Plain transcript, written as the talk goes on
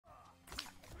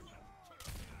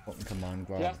Button command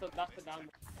grab. That's the down.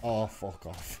 Oh, fuck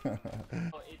off. Oh,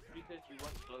 it's because you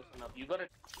weren't close enough. You gotta.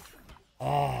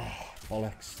 Ah,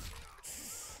 bollocks.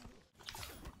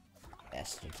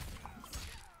 Bastard.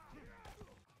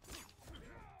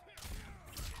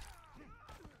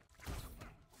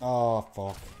 Oh,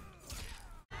 fuck.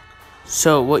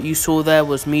 So what you saw there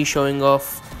was me showing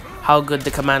off how good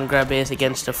the command grab is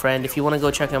against a friend. If you want to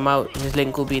go check him out, his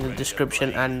link will be in the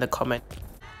description and the comment.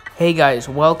 Hey guys,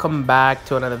 welcome back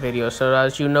to another video. So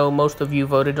as you know, most of you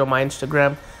voted on my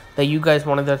Instagram that you guys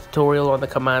wanted a tutorial on the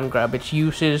command grab, its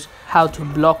uses, how to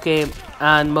block it,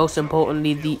 and most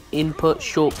importantly the input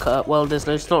shortcut. Well,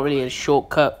 it's not really a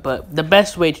shortcut, but the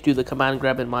best way to do the command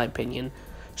grab in my opinion.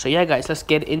 So yeah guys, let's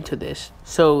get into this.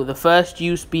 So the first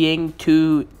use being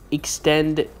to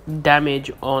extend damage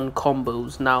on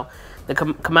combos. Now the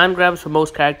command grabs for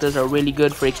most characters are really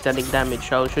good for extending damage.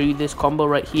 So I'll show you this combo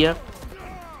right here.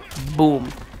 Boom.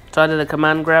 So I did a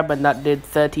command grab and that did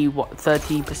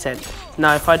 30%.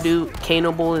 Now if I do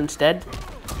Kano Ball instead,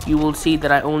 you will see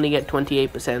that I only get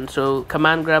 28%. So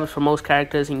command grabs for most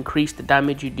characters increase the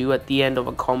damage you do at the end of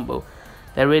a combo.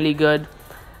 They're really good.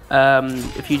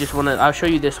 If you just want to, I'll show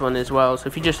you this one as well. So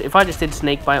if I just did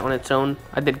Snake Bite on its own,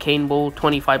 I did Cane Ball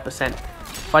 25%.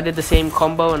 If I did the same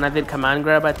combo and I did command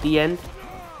grab at the end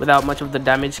without much of the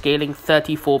damage scaling,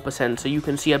 34%. So you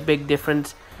can see a big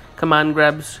difference. Command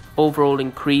grabs overall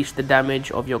increase the damage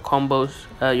of your combos,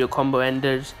 your combo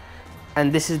enders,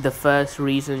 and this is the first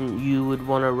reason you would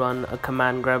want to run a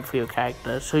command grab for your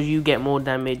character, so you get more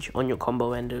damage on your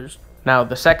combo enders. Now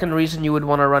the second reason you would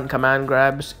want to run command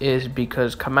grabs is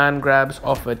because command grabs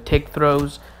offer tick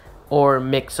throws or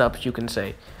mix-ups, you can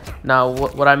say. Now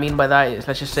what I mean by that is,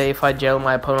 let's just say if I jail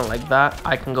my opponent like that,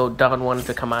 I can go down one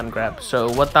to command grab.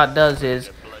 So what that does is,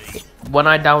 when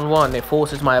I down one, it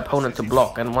forces my opponent to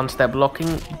block, and once they're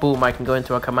blocking, boom, I can go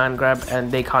into a command grab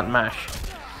and they can't mash.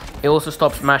 It also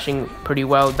stops mashing pretty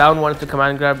well. Down one into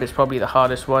command grab is probably the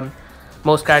hardest one.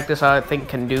 Most characters I think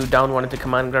can do down one into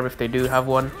command grab if they do have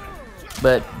one,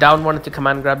 but down one into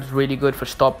command grab is really good for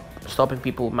stopping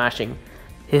people mashing.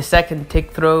 His second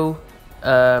tick throw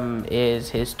is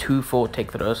his 2-4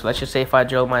 tick throw. So let's just say if I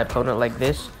jail my opponent like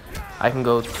this, I can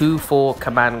go 2-4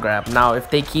 command grab. Now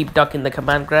if they keep ducking the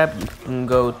command grab, you can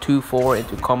go 2-4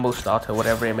 into combo starter,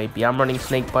 whatever it may be. I'm running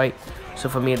Snake Bite, so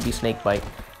for me it'd be Snake Bite.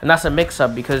 And that's a mix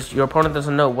up because your opponent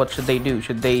doesn't know what should they do.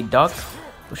 Should they duck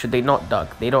or should they not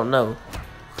duck? They don't know.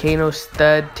 Kano's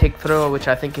third tick throw, which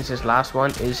I think is his last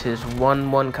one, is his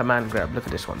 1-1 command grab. Look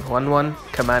at this one, 1-1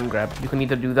 command grab. You can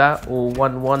either do that or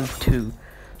 1-1-2.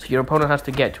 So your opponent has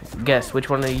to guess which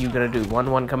one are you gonna do,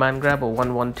 1-1 command grab or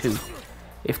 1-1-2.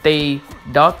 If they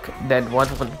duck, then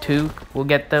 1-1-2 will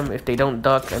get them. If they don't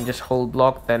duck and just hold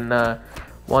block, then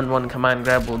 1-1 command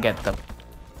grab will get them.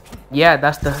 Yeah,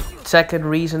 that's the second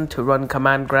reason to run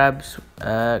command grabs.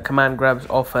 Command grabs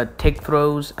offer tick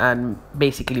throws and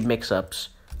basically mix-ups.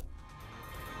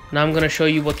 Now I'm going to show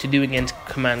you what to do against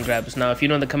command grabs. Now if you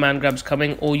know the command grab's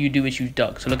coming, all you do is you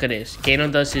duck. So look at this. Kano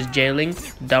does his jailing,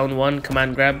 down one,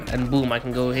 command grab, and boom, I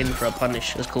can go in for a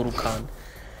punish as Kotal Khan.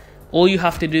 All you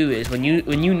have to do is, when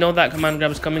you know that command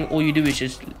grab is coming, all you do is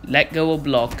just let go of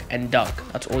block and duck.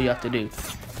 That's all you have to do.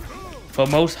 For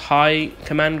most high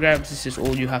command grabs, this is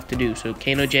all you have to do. So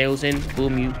Kano jails in,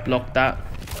 boom, you block that,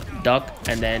 duck,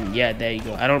 and then yeah, there you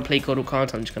go. I don't play Kotal Khan,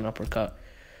 so I'm just gonna uppercut.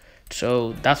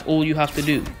 So that's all you have to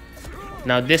do.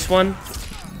 Now this one,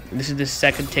 this is the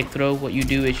second tick throw. What you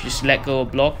do is just let go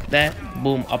of block there,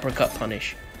 boom, uppercut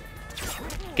punish.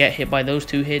 Get hit by those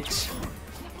two hits,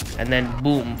 and then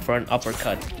boom for an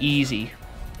uppercut. Easy.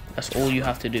 That's all you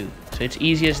have to do. So it's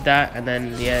easy as that, and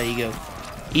then yeah, there you go.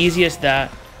 Easy as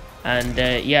that, and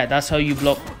yeah, that's how you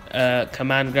block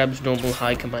command grabs, normal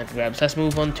high command grabs. Let's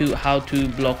move on to how to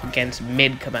block against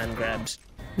mid command grabs.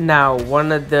 Now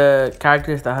one of the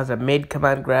characters that has a mid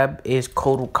command grab is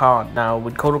Kotal Khan. Now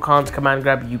with Kotal Khan's command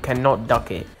grab, you cannot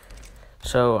duck it.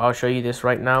 So I'll show you this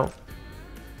right now.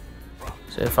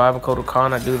 So if I have a Kotal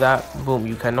Khan, I do that, boom,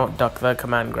 you cannot duck the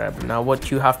command grab. Now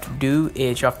what you have to do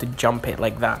is you have to jump it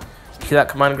like that. See that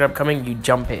command grab coming, you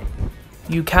jump it.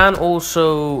 You can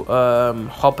also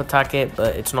hop attack it,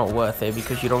 but it's not worth it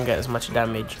because you don't get as much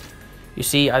damage. You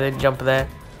see, I didn't jump there.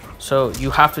 So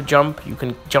you have to jump, you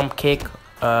can jump kick,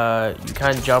 you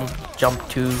can jump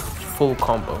to full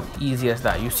combo. Easy as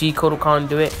that. You see Kotal Khan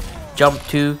do it, jump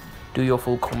to, do your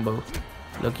full combo.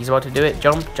 Look, he's about to do it,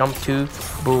 jump to,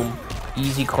 boom.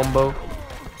 Easy combo,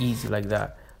 easy like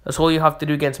that. That's all you have to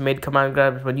do against mid command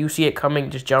grabs. When you see it coming,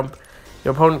 just jump.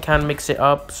 Your opponent can mix it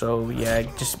up, so yeah,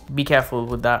 just be careful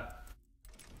with that.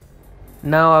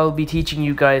 Now I'll be teaching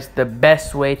you guys the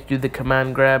best way to do the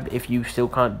command grab if you still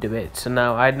can't do it. So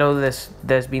now I know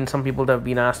there's been some people that have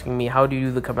been asking me, how do you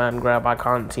do the command grab? I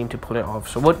can't seem to pull it off.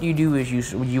 So what you do is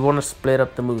you want to split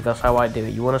up the move. That's how I do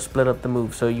it. You want to split up the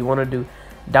move. So you want to do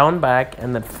down back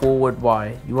and then forward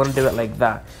Y. You want to do it like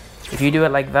that. If you do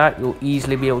it like that, you'll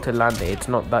easily be able to land it. It's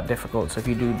not that difficult. So if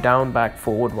you do down back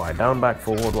forward Y, down back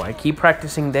forward Y, keep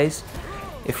practicing this.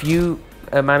 If you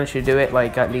manage to do it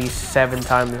like at least 7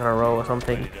 times in a row or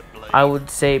something, I would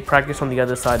say practice on the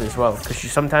other side as well,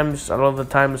 because sometimes, a lot of the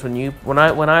times when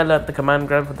I learned the command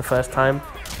grab for the first time,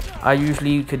 I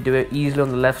usually could do it easily on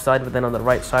the left side, but then on the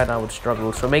right side I would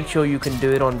struggle. So make sure you can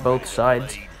do it on both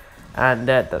sides, and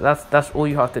that's all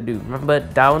you have to do. Remember,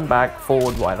 down back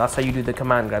forward Y, that's how you do the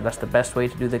command grab. That's the best way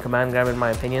to do the command grab in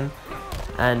my opinion,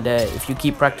 and if you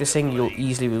keep practicing, you'll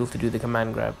easily be able to do the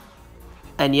command grab.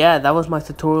 And yeah, that was my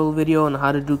tutorial video on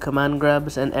how to do command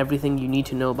grabs and everything you need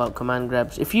to know about command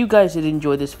grabs. If you guys did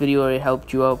enjoy this video or it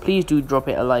helped you out, please do drop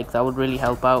it a like. That would really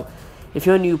help out. If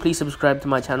you're new, please subscribe to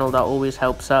my channel. That always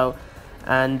helps out.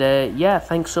 And yeah,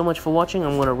 thanks so much for watching.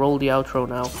 I'm going to roll the outro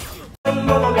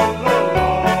now.